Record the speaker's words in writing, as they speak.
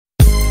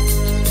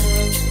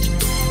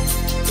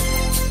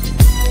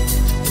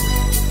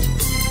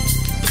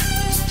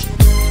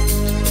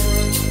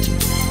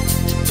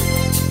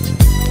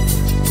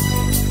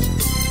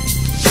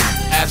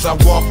I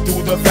walk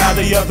through the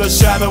valley of the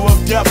shadow of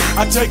death,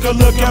 I take a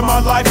look at my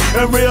life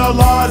and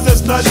realize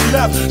there's nothing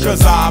left. Cause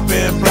I've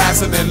been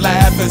blasting and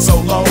laughing so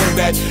long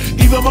that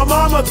even my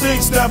mama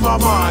thinks that my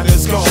mind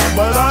is gone.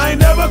 But I ain't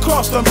never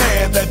crossed a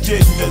man that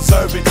didn't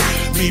deserve it.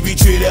 Me be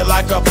treated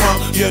like a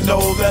punk, you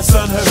know that's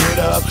unheard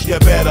of. You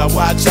better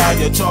watch how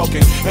you're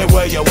talking and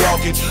where you're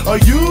walking,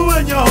 or you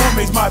and your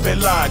homies might be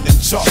lying in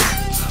chalk.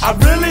 I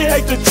really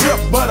hate the trip,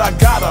 but I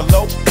gotta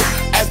low.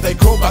 As they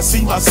croak, I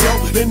see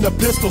myself in the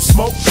pistol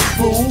smoke.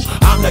 Fool,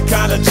 I'm the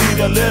kind of G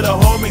the little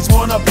homies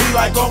wanna be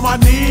like, on my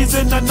knees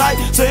in the night,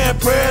 saying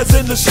prayers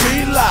in the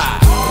street light.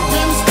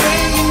 Been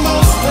spending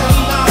most of their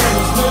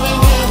lives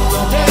living in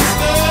the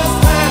gangsta's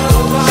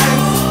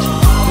paradise.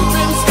 They've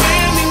been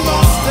spending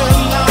most of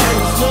their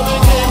lives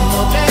living in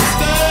the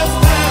gangsta's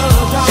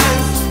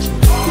paradise.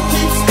 We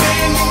keep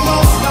spending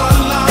most of our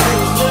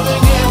lives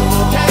living in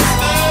the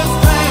gangsta's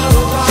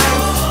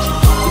paradise.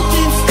 We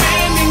keep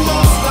spending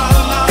most of our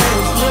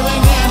lives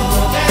living in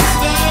the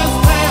gangsta's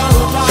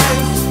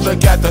paradise.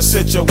 Look at the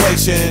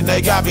situation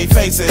they got me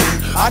facing.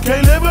 I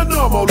can't live a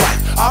normal life.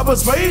 I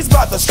was raised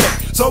by the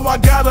state, so I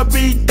gotta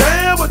be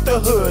down with the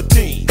hood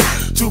team.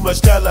 Too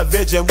much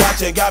television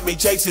watching got me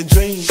chasing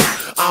dreams.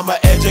 I'm an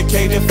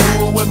educated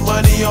fool with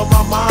money on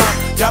my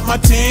mind. Got my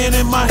tin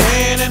in my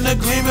hand and a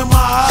gleam in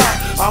my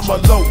eye. I'm a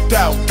loped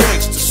out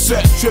gangster,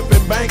 set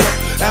tripping banker,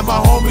 and my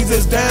homies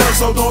is down,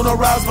 so don't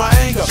arouse my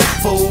anger.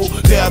 Fool,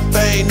 death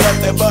ain't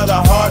nothing but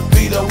a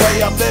heartbeat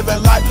away. I'm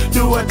living life,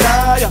 do or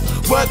die.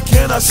 What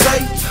can I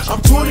say? I'm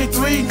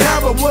 23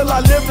 now, but will I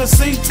live to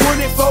see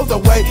 24? The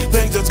way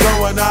things is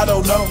going, I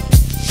don't know.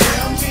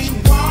 Tell me,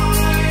 why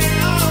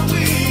are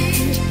we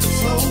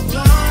so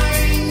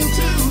blind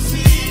to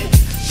see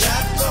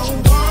that the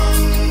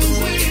ones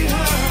we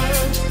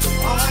hurt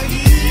are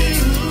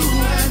you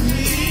and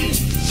me?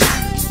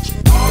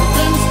 They've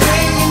been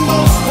spending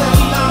most of their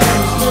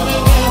lives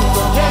living in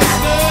the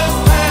gangsta's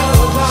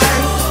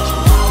paradise.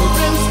 They've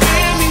been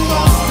spending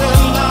most of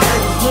their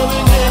lives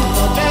living in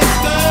the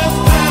gangsta's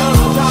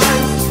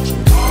paradise.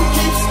 We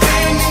keep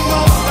spending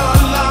most of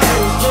our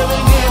lives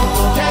living in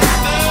the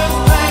gangsta's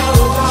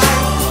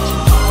paradise.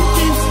 We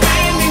keep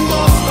spending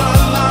most of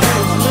our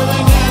lives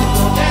living in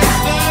the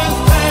gangsta's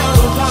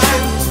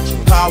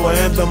paradise. Power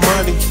and the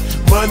money,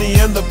 money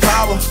and the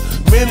power.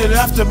 Minute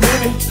after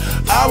minute,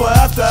 hour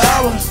after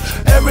hour,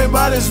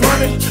 everybody's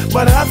running,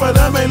 but half of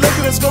them ain't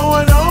looking what's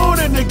going on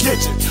in the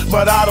kitchen.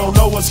 But I don't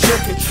know what's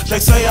cooking. They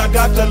say I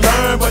got to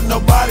learn, but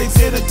nobody's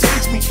here to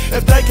teach me.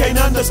 If they can't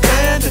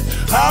understand it,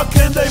 how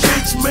can they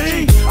reach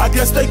me? I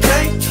guess they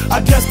can't,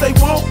 I guess they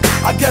won't,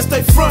 I guess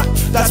they front.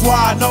 That's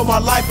why I know my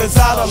life is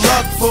out of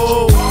luck,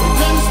 fool.